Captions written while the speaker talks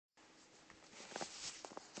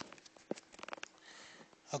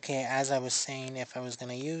Okay, as I was saying, if I was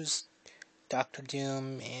gonna use Doctor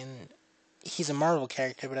Doom he's a Marvel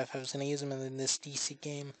character, but if I was gonna use him in this DC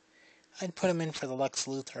game, I'd put him in for the Lex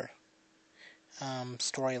Luthor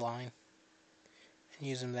storyline and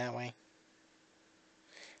use him that way.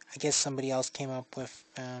 I guess somebody else came up with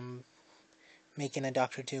making a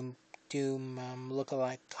Doctor Doom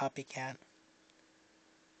look-alike copycat.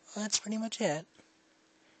 Well, that's pretty much it.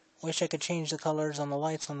 Wish I could change the colors on the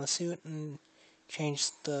lights on the suit and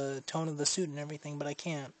change the tone of the suit and everything, but I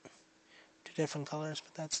can't. To different colors,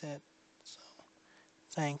 but that's it. So,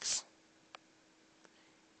 thanks.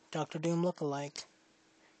 Doctor Doom look-alike.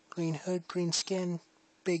 Green hood, green skin,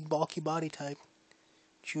 big bulky body type.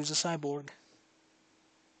 Choose a cyborg.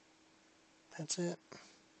 That's it.